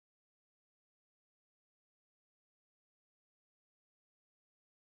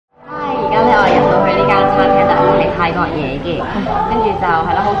泰國嘢嘅，跟住就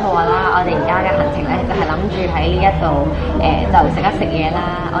係啦，好肚餓啦！我哋而家嘅行程咧就係諗住喺呢一度就食一食嘢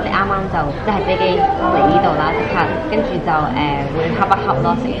啦。我哋啱啱就即係飛機嚟呢度啦，即刻跟住就會恰一恰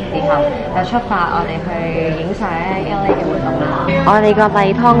咯，食完之後就出發，我哋去影相 LA 嘅活動啦。我哋個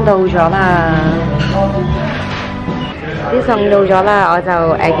例湯到咗啦。啲餸到咗啦，我就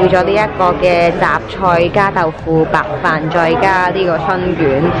叫咗呢一個嘅雜菜加豆腐白飯，再加呢個春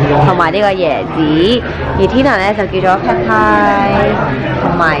卷同埋呢個椰子。而 Tina 咧就叫咗 pad thai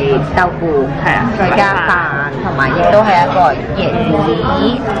同埋豆腐，係啊，再加飯同埋亦都係一個椰子。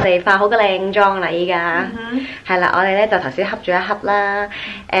我哋化好個靚妝啦，依家係啦，我哋咧就頭先恰咗一恰啦，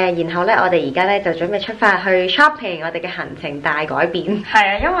然後咧我哋而家咧就準備出發去 shopping， 我哋嘅行程大改變。係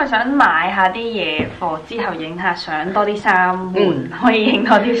啊，因為想買下啲嘢貨，之後影下相多啲。衫換可以影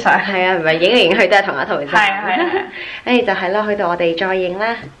多啲相，係啊，唔係影嚟影去都係同一套衫。係啊係啊，誒就係咯，去到我哋再影啦，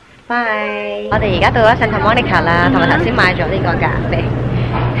拜。我哋而家到咗 Santa Monica 啦，同埋頭先買咗呢個咖啡，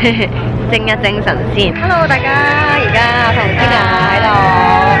精一精神先。Hello 大家，而家我同 Tina 喺度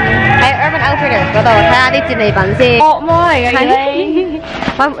喺 Urban Outfitters 嗰度睇下啲戰利品先。惡魔嚟嘅嘢，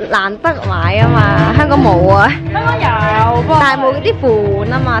我難得買啊嘛，香港冇啊。香港有，但係冇啲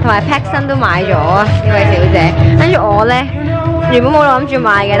款啊嘛，同埋 Paxson 都買咗啊，呢位小姐。跟住我咧原本冇諗住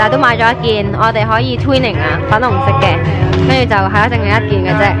買嘅，但係都買咗一件，我哋可以 twinning 啊，粉紅色嘅，跟住就係啦，淨係一件嘅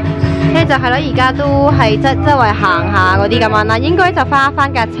啫。跟住就係咯，而家都係周圍行下嗰啲咁樣啦，應該就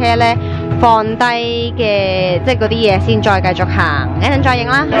翻架車咧，放低嘅即係嗰啲嘢先，再繼續行，一陣再影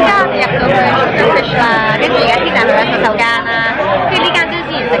啦。而家入到去 Sugarfish 啦，跟住而家先就去咗洗手間啦，跟住呢間都之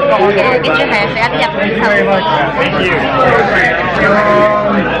前食過嘅，跟住係食一啲日本壽司。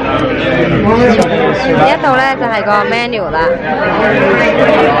呢一度咧就係個 menu 啦，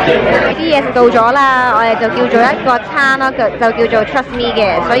啲嘢食到咗啦，我哋就叫做一個餐咯，就叫做 Trust Me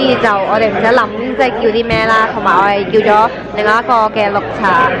嘅，所以就我哋唔使諗即係叫啲咩啦，同埋我哋叫咗另外一個嘅綠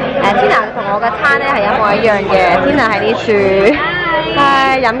茶。Tina 同我嘅餐咧係一模一樣嘅 ，Tina 喺啲樹，係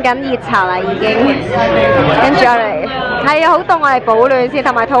飲緊熱茶啦已經，跟住我哋係啊好凍，我哋保暖先，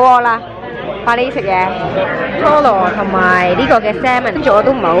同埋肚餓啦。快啲食嘢 ，Polo 同埋呢個嘅 salmon， 跟住我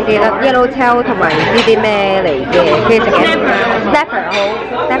都唔係好記得 yellowtail 同埋呢啲咩嚟嘅，跟住食嘅 snapper 好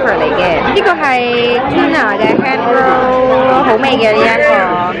snapper 嚟嘅，呢個係 Tina 嘅 hand roll， 好味嘅呢一個。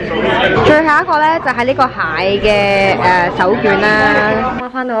最後一個咧就係呢個蟹嘅手卷啦。我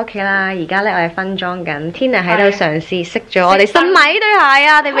翻到屋企啦，而家咧我哋分裝緊 ，Tina 喺度嘗試識咗我哋新買呢對鞋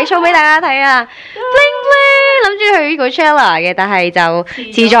啊，我哋俾 show 俾大家睇啊 ，bling bling， 諗住去呢個 Coachella 嘅，但係就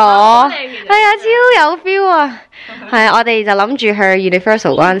遲咗。係啊，超有 feel 啊！係啊，我哋就諗住去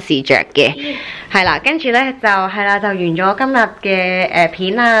Universal 嗰陣時着嘅，係啦，跟住咧就係啦，就完咗今日嘅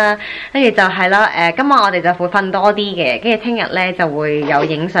片啦，跟住就係啦，今晚我哋就會瞓多啲嘅，跟住聽日咧就會有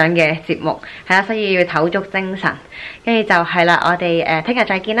影相嘅節目，係啦，所以要唞足精神，跟住就係啦，我哋聽日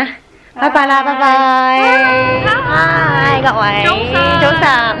再見啦，拜拜啦，拜拜，嗨各位，早晨，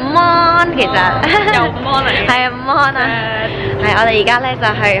午安，其實又午安嚟，係啊，午安啊。係，我哋而家咧就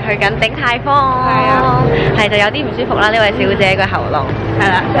係去緊鼎泰豐，係啊，係就有啲唔舒服啦，呢位小姐個喉嚨，係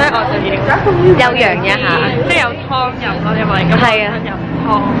啦，所以我就要休養一下，即係有湯飲咯，因為咁係啊，飲湯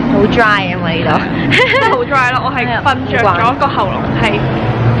好 dry 啊嘛呢度，真係好 dry 咯，我係瞓着咗個喉嚨係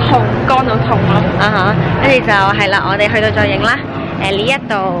痛，乾到痛咯，啊哈，跟住就係啦，我哋去到再影啦，呢一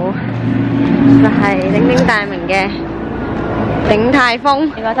度就係鼎鼎大名嘅鼎泰豐，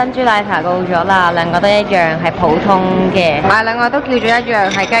呢個珍珠奶茶到咗啦，兩個都一樣係普通嘅，兩個都叫咗一樣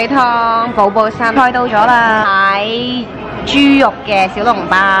係雞湯寶寶參菜到咗啦，蟹豬肉嘅小籠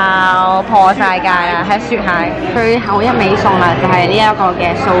包破晒界啦，係雪蟹。最後一味餸啦，就係呢一個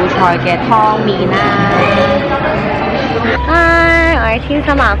嘅素菜嘅湯麵啦。嗨，我係千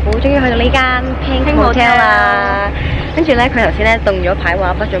辛萬苦，終於去到呢間 Pink Motel 啦。跟住咧，佢頭先咧動咗牌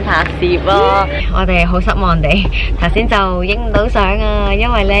話不准拍攝咯，我哋好失望地頭先就影唔到相啊，因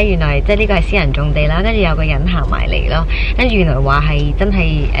為咧原來即係呢個係私人種地啦，跟住有個人行埋嚟咯，跟住原來話係真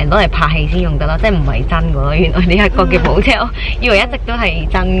係攞嚟拍戲先用得咯，即係唔係真嘅咯，原來呢一個嘅Motel，以為一直都係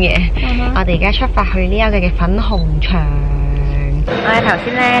真嘅。我哋而家出發去呢一個嘅粉紅場。我哋頭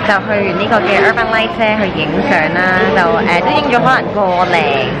先咧就去完呢個嘅 Urban Light 車去影相啦，就都影咗可能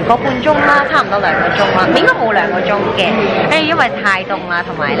個半鐘啦，差唔多2個鐘啦，應該冇2個鐘嘅。跟住因為太凍啦，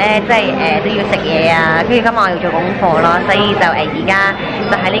同埋咧即係都要食嘢啊，跟住今日我要做功課咯，所以就而家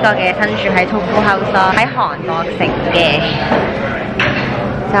就喺呢個嘅身處喺 Tofu House 咯，喺韓國城嘅。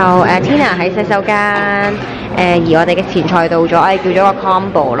就Tina 喺洗手間，而我哋嘅前菜到咗，我哋叫咗個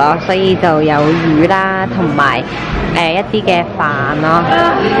combo 咯，所以就有魚啦，同埋一啲嘅飯咯。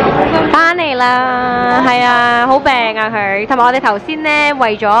翻嚟啦，係啊，好病啊佢，同埋我哋頭先咧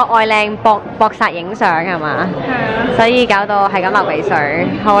為咗愛靚搏殺影相係嘛，所以搞到係咁流鼻水。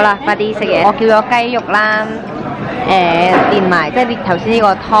好啦，快啲食嘢。我叫咗雞肉啦。連埋即係啲頭先呢個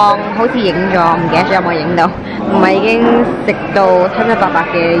湯，好似影咗，唔記得咗有冇影到，唔係已經食到七七八八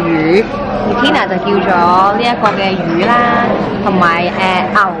嘅魚。而 Tina 就叫咗呢一個嘅魚啦，同埋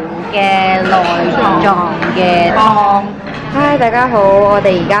牛嘅內臟嘅湯。嗨，大家好，我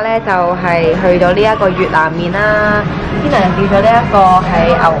哋而家咧就係去到呢一個越南麵啦。Tina 就叫咗呢一個係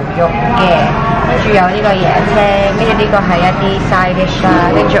牛肉嘅，跟住有呢個椰青，跟住呢個係一啲 side dish 啦，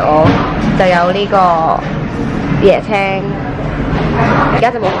跟住我就有呢個椰青，而家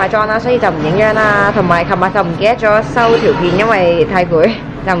就冇化妝啦，所以就唔影樣啦。同埋琴日就唔記得咗收條片，因為太攰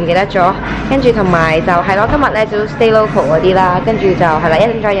就唔記得咗。跟住同埋就係咯，今日咧就 stay local 嗰啲啦，跟住就係啦，一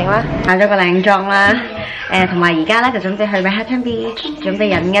陣再影啦。化咗個靚妝啦，同埋而家咧就準備去 Manhattan Beach， 準備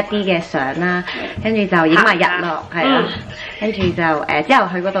影一啲嘅相啦，跟住就影埋日落，係啦。跟住就之後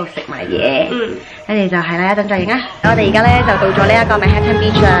去嗰度食埋嘢，跟住就係啦，一陣再影啦。我哋而家咧就到咗呢一個 Manhattan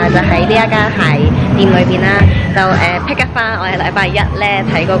Beach 啦，就喺呢一間鞋店裏邊啦，就pick up 翻我哋禮拜一咧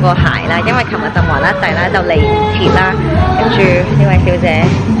睇嗰個鞋啦，因為琴日就忙得滯啦，就嚟唔切啦。跟住呢位小姐，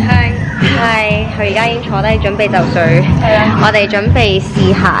係，佢而家已經坐低準備就緒，我哋準備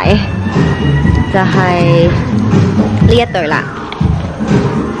試鞋，就係呢一對啦，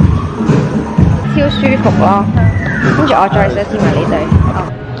超舒服咯。跟住我再想試埋呢對。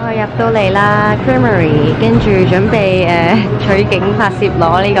我入到嚟啦 Creamery， 跟住準備取景拍攝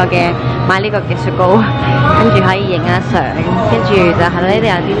攞呢個嘅買呢個嘅雪糕，跟住可以影下相，跟住就係呢度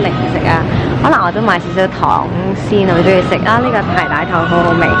有啲零食啊，可能我都買少少糖先，我中意食啊，呢個鞋帶糖好好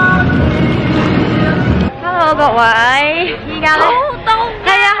味。Hello 各位，依家咧好凍，係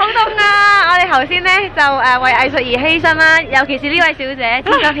啊，好凍啊！我哋頭先咧就為藝術而犧牲啦，尤其是呢位小姐，天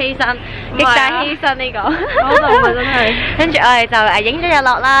生犧牲，極大犧牲呢個，好凍啊真係。跟住我哋就影咗日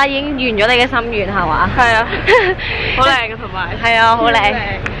落啦，已經完咗你嘅心願係嘛？係啊，好靚嘅同埋，係啊，好靚，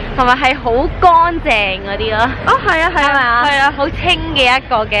同埋係好乾淨嗰啲咯。哦，係啊，係啊，係啊，好清嘅一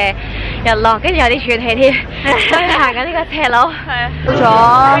個嘅日落，跟住有啲喘氣添，所以行緊呢個斜路。係啊，到咗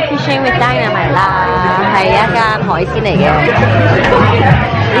Fishing with Dynamite 啦，係一間海鮮嚟嘅。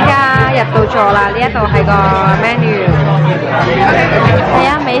依家入到座啦，呢一度係個 menu， 係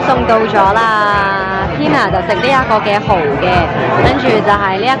啊，尾餸到咗啦。Tina 就食呢一個嘅蠔嘅，跟住就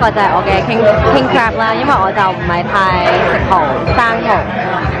係呢一個就係我嘅 king crab 啦，因為我就唔係太食蠔生蠔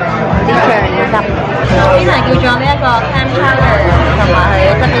啲醬汁。Tina 叫咗呢一個 clam chowder， 同埋佢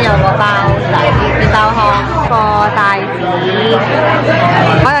側邊有個包仔啲包糠個帶子。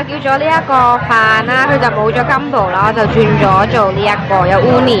我就叫咗呢一個飯啦，佢就冇咗金寶啦，我就轉咗做呢一個有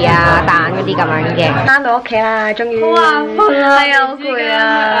uni 啊蛋嗰啲咁樣嘅。翻到屋企啦，終於。好眼瞓啊！係啊，好攰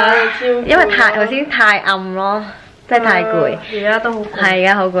啊！因為頭先太暗咯，真係太攰。而家都好攰。係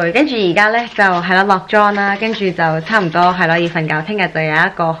啊，好攰。跟住而家咧就係啦，落妝啦，跟住就差唔多係咯，要瞓覺。聽日就有一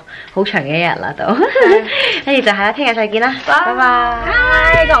個好長嘅一日啦，都。跟住就係啦，聽日再見啦，拜拜。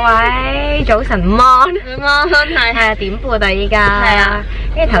嗨，各位，早晨 morning 係啊，點半啊依家。係啊。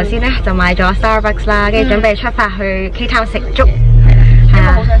跟住頭先咧就買咗 Starbucks 啦，跟住準備出發去 K Town 食粥。係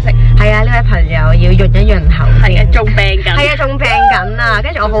啊，好想食。係啊，呢位朋友要潤一潤口。係啊，仲病緊。係啊，仲病緊啊！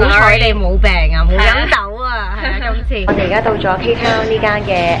跟住我好彩你冇病啊，冇飲酒啊。係啊，今次我哋而家到咗 K Town 呢間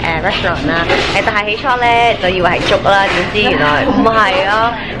嘅restaurant 啦。但係起初咧就以為係粥啦，點知原來唔係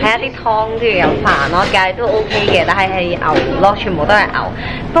咯，係一啲湯跟住有飯咯，計都 OK 嘅，但係係牛咯，全部都係牛。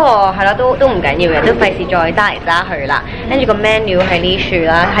不過係咯，都唔緊要嘅，都費事再揸嚟揸去啦。跟住個 menu 係呢樹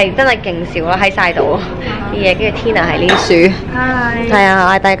啦，係真係勁少咯，喺晒度啲嘢。跟住 Tina 係呢樹。係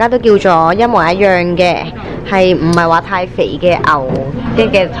啊，大家都叫咗一模一樣嘅，係唔係話太肥嘅牛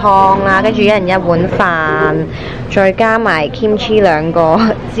嘅湯啦，跟住一人一碗飯，再加埋 kimchi 兩個，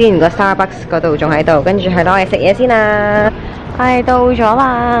之前個 Starbucks 嗰度仲喺度，跟住係攞嚟食嘢先啦。係到咗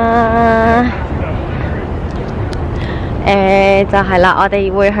啦，就係啦，我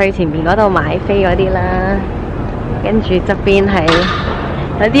哋會去前面嗰度買飛嗰啲啦，跟住側邊係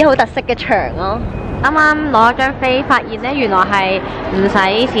有啲好特色嘅牆咯。啱啱攞咗張飛，發現咧原來係唔使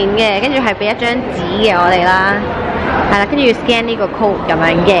錢嘅，跟住係俾一張紙嘅我哋啦，係啦，跟住要 scan 呢個 code 咁樣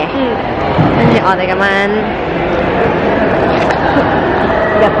嘅，跟住我哋咁樣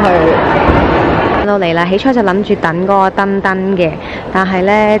入去到嚟啦。起初就諗住等嗰個燈嘅，但係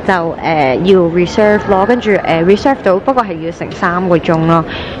咧就要 reserve 咯，跟住reserve 到，不過係要成3個鐘咯，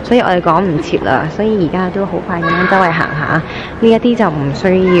所以我哋趕唔切啦，所以而家都好快咁樣周圍行下，呢一啲就唔需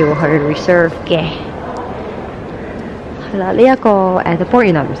要去 reserve 嘅。係啦，呢一個The Board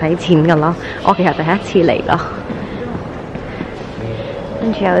原來唔使錢㗎咯，我其實第一次嚟咯。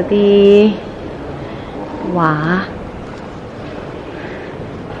跟住有啲畫，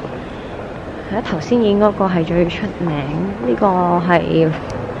係啦，頭先影嗰個係最出名，呢個係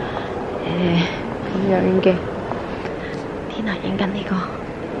咁樣嘅。天啊，影緊呢個，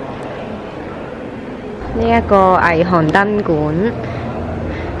呢一個霓虹燈管，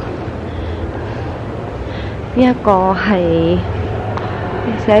呢一個係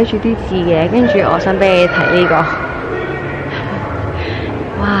寫住啲字嘅，跟住我想俾你睇呢個。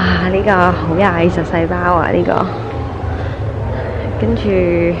哇！呢個好有藝術細胞啊！呢個，跟住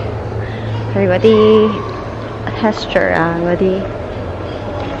佢嗰啲 texture 啊嗰啲，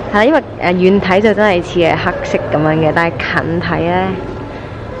係啦，因為遠睇就真係似係黑色咁樣嘅，但係近睇咧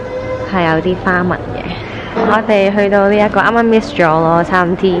係有啲花紋嘅。我哋去到呢一個啱啱 miss 咗咯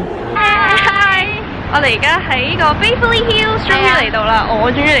，3 T。我哋而家喺呢個 Beverly Hills 終於嚟到啦，我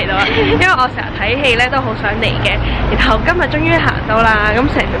終於嚟到啦，因為我成日睇戲咧都好想嚟嘅，然後今日終於行到啦，咁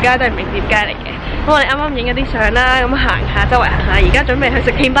成條街都係名店街嚟嘅，咁我哋啱啱影咗啲相啦，咁行下周圍行下，而家準備去食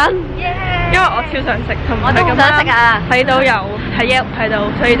甜品，因為我超想食，同埋咁啱睇到有喺 Yelp 睇到，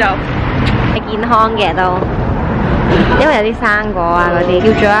所以就係健康嘅都，因為有啲生果啊嗰啲，叫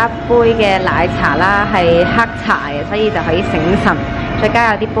咗一杯嘅奶茶啦，係黑茶嘅，所以就可以醒神。再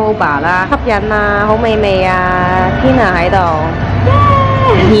加有啲 boba 啦，吸引啊，好美味啊 ！Tina 喺度，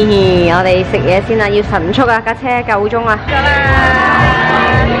嘻嘻，我哋食嘢先啦，要神速啊！架車夠鐘啊！咗啦！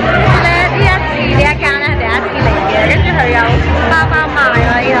呢一間咧係第一次嚟嘅，跟住佢有包包賣喎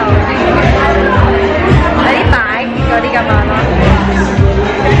呢度，有啲擺設嗰啲咁樣咯。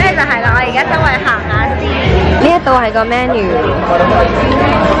跟住就係啦，我而家周圍行下先。呢一度係個 menu。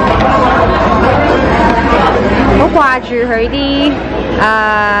好掛住佢啲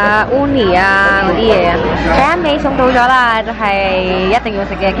uni 啊嗰啲嘢啊！第一味送到咗啦，就係一定要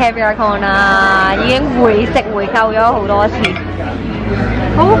食嘅 caviar corn 啦，已經回購咗好多次，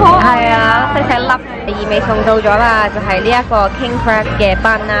好可愛啊！細細粒，第二味送到咗啦，就係呢一個 king crab 嘅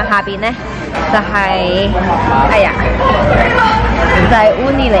bun 啦，下邊咧就係就係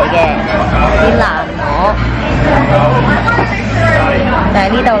uni 嚟嘅啲藍螺。就喺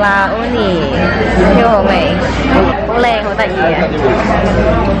呢度啦 ，uni 超好味，好靚，好得意嘅。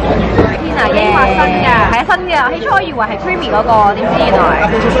Tina 嘅，係啊新嘅，我起初以為係 creamy 嗰個，點知原來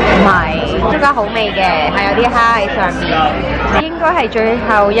唔係，中間好味嘅，係有啲蝦喺上面。應該係最後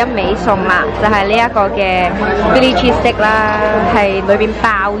一味餸啦，就係呢一個嘅 Philly cheese stick 啦，係裏邊爆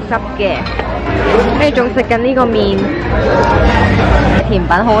汁嘅，跟住仲食緊呢個麵，甜品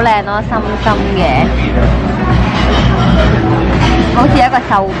好靚咯，深深嘅。好似一個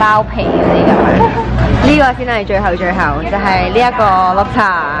壽包皮嗰啲咁樣，呢個先係最後，就係呢一個綠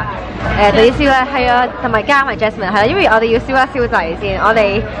茶，就要燒咧，係啊，同埋加埋 jasmine 係啦，因為我哋要燒一燒掣先，我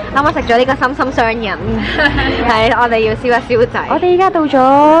哋啱啱食咗呢個心心相印，係我哋要燒一燒掣。我哋而家到咗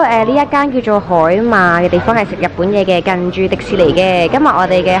呢一間叫做海馬嘅地方，係食日本嘢嘅，近住迪士尼嘅。今日我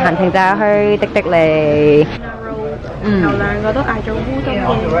哋嘅行程就係去迪尼。有兩個都嗌咗烏冬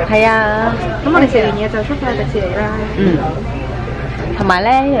嘅，係啊，咁我哋食完嘢就出發去迪士尼啦。同埋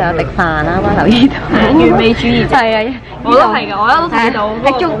咧又有滴飯啦，啱啱留意到。完美主義。係啊，我都係㗎，我一路都睇到。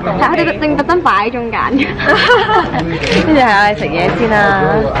喺中，係佢哋正特登擺喺中間嘅。跟住係我哋食嘢先啦。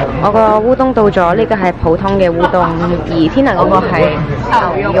我個烏冬到咗，呢個係普通嘅烏冬，而Tina嗰個係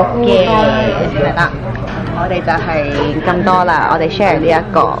牛肉嘅，係啦。我哋就係咁多啦，我哋 share 呢一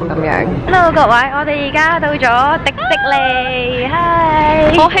個咁樣。Hello 各位，我哋而家到咗迪尼，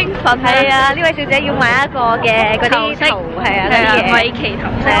嗨！好興奮係啊！呢位小姐要買一個嘅嗰啲頭，係啊，嗰啲嘢。米奇頭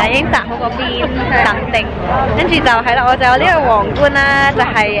飾，係啊，已經紮好個邊，等定。跟住就係啦，我就有呢個皇冠啦，就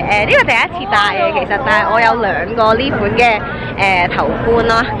係呢個第一次戴嘅其實，但係我有2個呢款嘅頭冠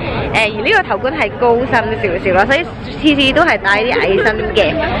啦。而呢個頭冠係高身少少啦，所以次次都係戴啲矮身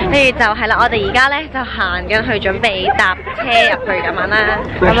嘅。跟住就係啦，我哋而家咧就行緊去準備搭車入去咁樣啦，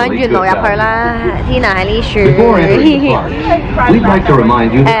咁樣沿路入去啦。Tina 喺呢處，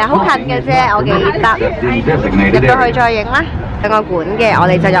好近嘅啫，我記得。入到去再影啦。2個館嘅，我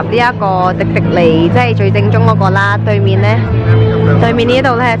哋就入呢一個迪尼，即係最正宗嗰個啦。對面呢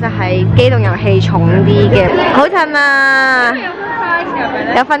度咧就係機動遊戲重啲嘅，好襯啊！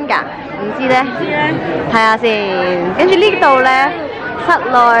有分㗎？唔知咧，睇下先。跟住呢度咧室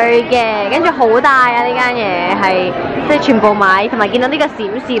內嘅，跟住好大啊！呢間嘢係即係全部買，同埋見到呢個閃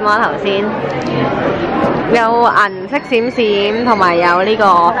閃啊頭先。有銀色閃閃，同埋有呢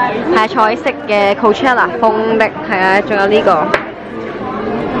個係彩色嘅 Coachella 風的，係啊，仲有呢個。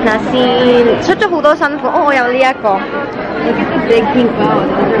睇下先，出咗好多新款，哦，我有呢一個，你見過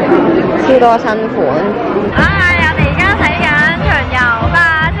超多新款。我哋而家睇緊長遊巴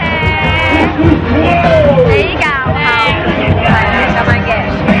車，比較後係咁樣嘅。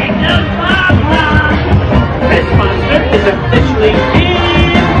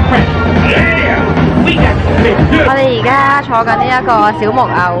我哋而家坐緊呢一個小木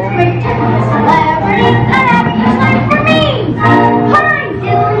偶。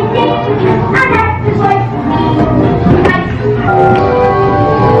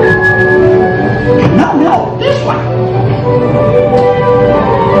No, this one.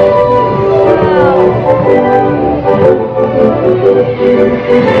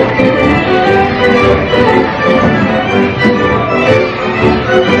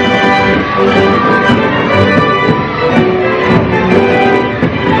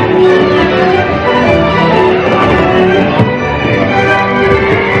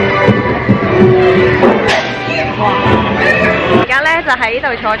 就喺呢度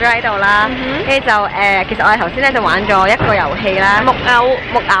坐咗喺度啦，跟住就其實我哋頭先咧就玩咗一個遊戲啦，木偶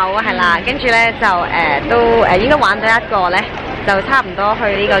係啦，跟住咧就都應該玩到一個咧，就差唔多去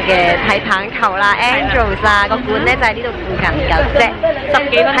呢個嘅睇棒球啦 ，Angels 啊個館咧就喺呢度附近嘅啫，10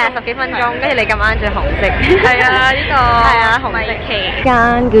幾分鐘，跟住你咁啱着紅色，係啊呢個係啊紅色旗間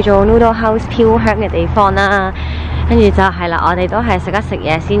叫做 Noodle House 飄香嘅地方啦。跟住就係啦，我哋都係食一食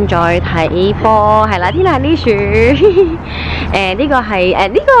嘢先，再睇波係啦。天冷啲樹，呢個係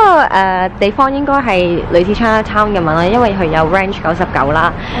呢個地方應該係類似 Chinatown 咁樣啦，因為佢有 Range 99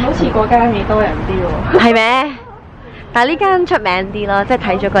啦。好似嗰間嘢多人啲喎。係咩？但係呢間出名啲咯，即係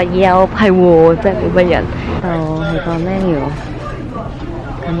睇咗個 Yelp 係喎，即係冇乜人。就係個 menu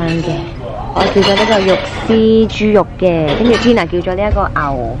咁樣嘅，我叫咗呢個肉絲豬肉嘅，跟住 Tina 叫咗呢一個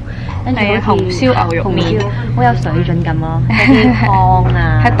牛。跟住紅燒牛肉麵，好有水準咁咯，啲湯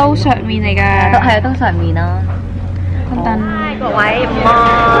啊，係刀削麵嚟㗎，係啊，刀削麵咯。各位午安，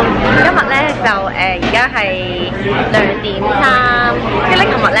今日咧就而家係2點3，跟住咧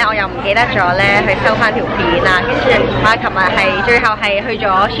琴日咧我又唔記得咗咧去收翻條片啊，跟住我琴日係最後係去咗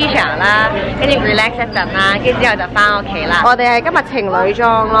Skechers 啦，跟住 relax 一陣啦，跟住之後就翻屋企啦。我哋係今日情侶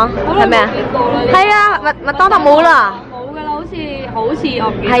裝咯，係咪啊？係啊，麥當勞冇啦。好似我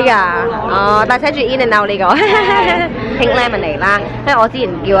唔記得。係㗎，哦，但係寫住 In and Out 呢個 Pink Lemonade 啦，因為我之前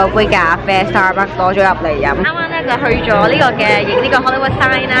叫咗杯咖啡 Starbucks 攞咗入嚟飲。啱啱咧就去咗呢個嘅影呢個 Hollywood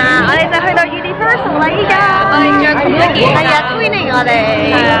sign 啦，我哋就去到 Universal 啦依家。我哋着同一件。係啊 ，Twinning 我哋。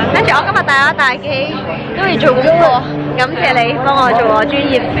係啊。跟住我今日帶咗大機，因為做功課，感謝你幫我做我專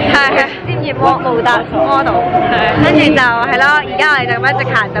業模特 model。跟住就係咯，而家我哋就咁樣直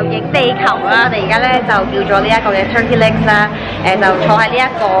行就影地球啦。我哋而家咧就叫咗呢一個嘅 Turkey Legs 啦。就坐喺呢一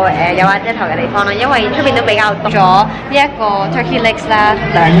個有瓦遮頭嘅地方啦，因為出邊都比較多咗呢一個 turkey legs 啦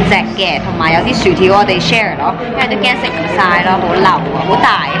，2隻嘅，同埋有啲薯條我哋 share 咯，因為都驚食唔晒咯，好流啊，好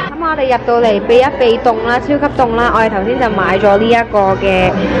大啊！咁我哋入到嚟避一避凍啦，超級凍啦！我哋頭先就買咗呢一個嘅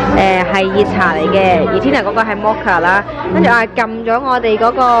係熱茶嚟嘅，而天啊嗰個係 mocha 啦，跟住我係撳咗我哋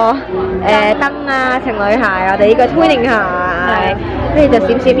嗰個燈啊，情侶鞋，我哋呢個 twinning 鞋，跟住就閃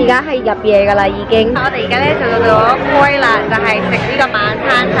閃，而家係入夜㗎啦已經。我哋而家咧就到咗開啦，就係食呢個晚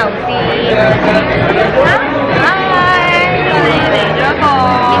餐壽司。我哋嚟咗一個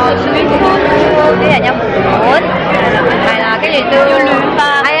一人一碗，係啦，跟住都要暖翻。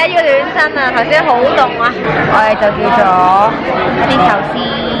係啊，要暖身啊！頭先好凍啊，我哋就叫咗一啲壽司。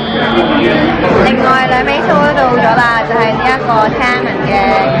另外2味餸都到咗啦，就係呢一個 salmon 嘅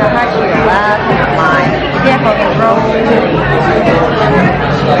carpaccio 啦，同埋呢一個嘅 roll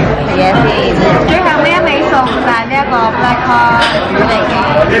食嘢先。最後尾1味餸就係呢一個 black cod 魚嚟嘅。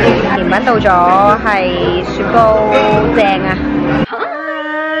甜品到咗係雪糕，正啊！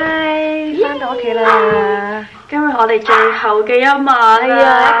翻到屋企啦！今日我哋最後嘅一晚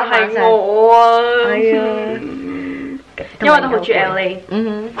啦，係我啊，係啊，因為都好中意 LA，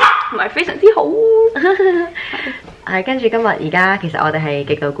 同埋非常之好。係跟住今日而家其實我哋係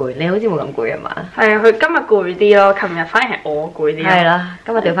極度攰，你好似冇咁攰啊嘛？係啊，佢今日攰啲咯，琴日反而係我攰啲。係啦，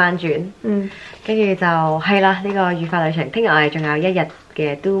今日調翻轉，跟住就係啦，呢個愉快旅程。聽日我哋仲有1日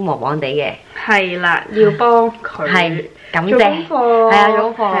嘅都忙忙地嘅。係啦，要幫佢。係。感謝，係啊，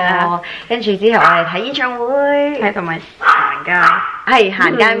做功課，跟住之後我哋睇演唱會，係同埋行街。係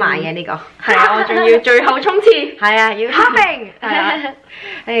行街買嘅呢個。係啊，我仲要最後衝刺。係啊，要 shopping。係啊，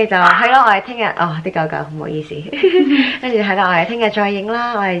跟住就係咯，我哋聽日啲狗狗唔好意思。跟住係啦，我哋聽日再影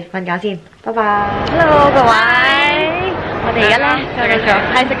啦，我哋瞓覺先，拜拜。Hello 各位，我哋而家咧就繼續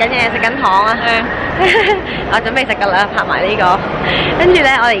係食緊嘢，食緊糖啊。我準備食㗎啦，拍埋呢個。跟住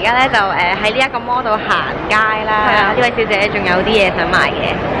咧，我哋而家咧就喺呢一個 mall 度行街啦。係啊，呢位小姐仲有啲嘢想買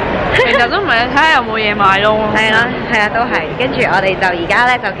嘅。其實都唔係，睇下有冇嘢買咯。係啦，係啊，都係。跟住我哋就而家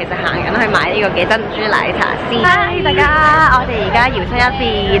咧就其實行緊去買呢個嘅珍珠奶茶先。嗨，大家，我哋而家搖身一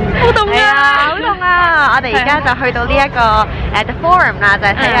變，好凍啊！好凍啊！我哋而家就去到呢一個The Forum 啦，就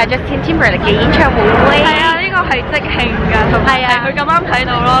係睇下 Justin Timberlake 嘅演唱會。係啊，呢個係即興㗎，同埋係佢咁啱睇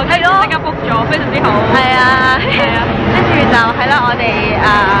到咯，係咯，即刻 book 咗，非常之好。係啊，係啊，跟住就係啦，我哋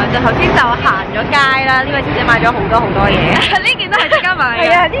就頭先就行咗街啦。呢位小姐買咗好多嘢。呢件都係即刻買嘅。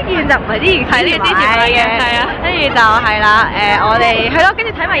係啊，呢件就唔係之前係呢個之前買嘅，係啊。跟住就係啦，我哋係咯，跟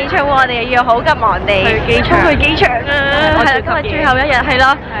住睇埋演唱會，我哋又要好急忙地衝去機場啊！係啦，今日最後一日係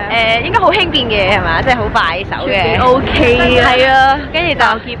咯，應該好輕便嘅係嘛，即係好快手嘅。OK 啊。係啊，跟住就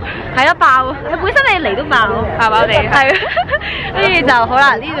係咯爆，佢本身你嚟都爆地。係。跟住就好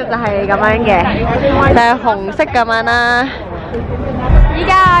啦，呢度就係咁樣嘅，就係紅色咁樣啦。依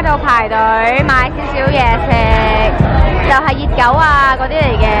家喺度排隊買少少嘢食，就係熱狗啊嗰啲嚟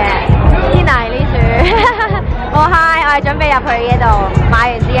嘅。天大呢樹，我嗨，我哋準備入去呢度，買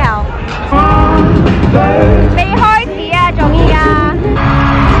完之後，未開始啊，仲依家。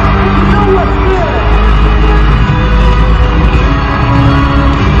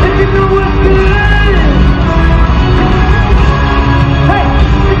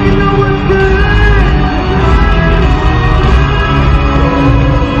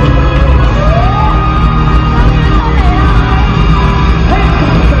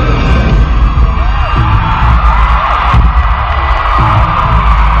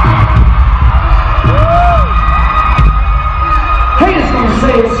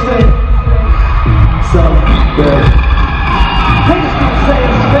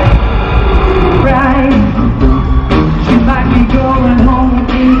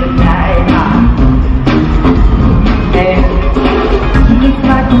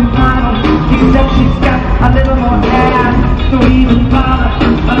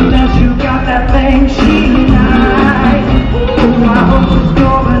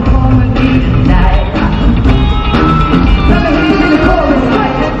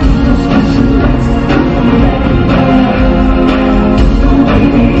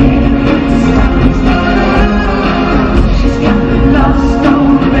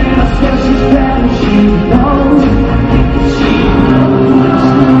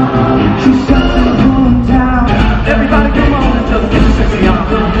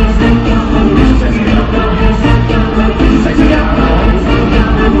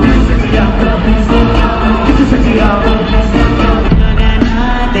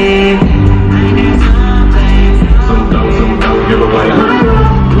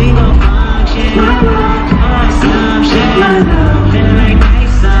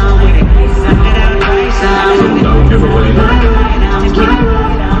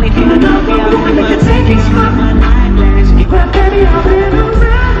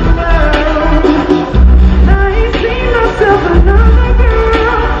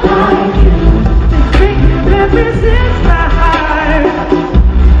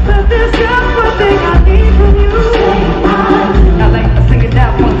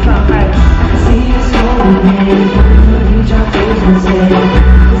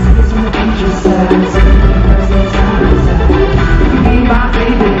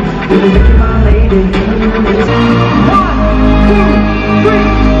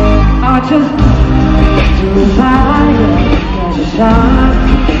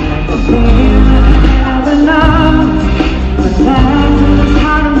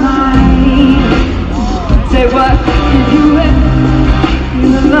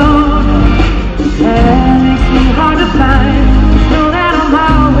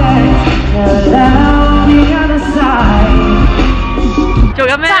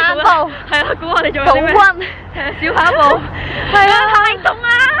小跑步，係啊，太凍啦，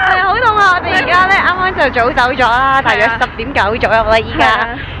係好凍啊！我哋而家咧啱啱就早走咗啦，大約10點9左右啦，依家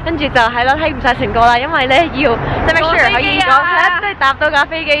跟住就係咯，睇唔晒成個啦，因為咧要即係 make sure 可以講即係搭到架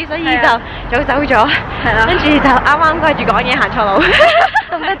飛機，所以就早走咗。係啦，跟住就啱啱掛住講嘢行錯路，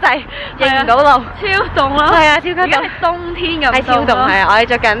凍得滯，認唔到路，超凍咯。係啊，超級凍，冬天咁凍。係超凍，係啊，我哋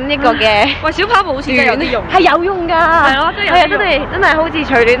着緊一個嘅。喂，小跑步好似真係有啲用。係有用㗎。係咯，真係好似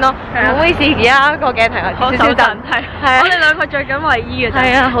取暖咯。唔好意思，而家個鏡頭有少少震。係。我哋兩個着緊衞衣嘅。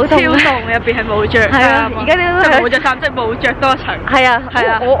係啊，好凍。超凍，入邊係冇着。係啊，而家啲都冇着衫，即係冇着多層。係啊，係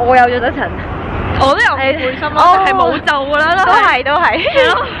啊，我有着多層。我都有背心咯，係冇袖㗎啦，都係。係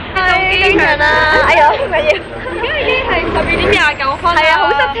咯，到機場啦！哎呀，乜嘢？而家已經係12:29分。係啊，好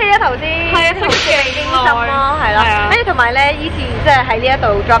塞車啊頭先。係啊，塞車驚心咯，係咯。跟住同埋咧，以前即係喺呢一度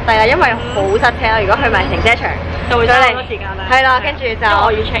drop 低啦，因為好塞車啦。如果去埋停車場，就會再嚟多時間啦。係啦，跟住就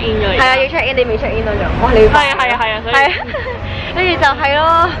我要 check in 咗。係啊，要 check in，你未 check in 到就，哇你要。係啊，所以。係啊。跟住就係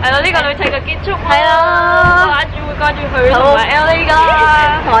咯，呢個旅程就結束。係咯，掛住去同埋 LA 㗎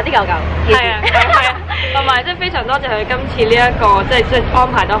啦，同埋啲狗狗。係啊，同埋即係非常多謝佢今次呢一個即係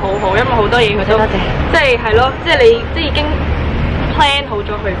安排得好好，因為好多嘢佢都即係係咯，即係你即係已經 plan 好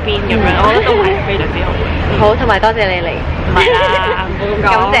咗去邊咁樣，我覺得都係非常之好嘅。好，同埋多謝你嚟。唔係啦，唔好咁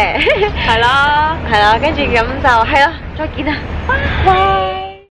講。感謝。係啦，跟住咁就係咯，再見啦，拜拜。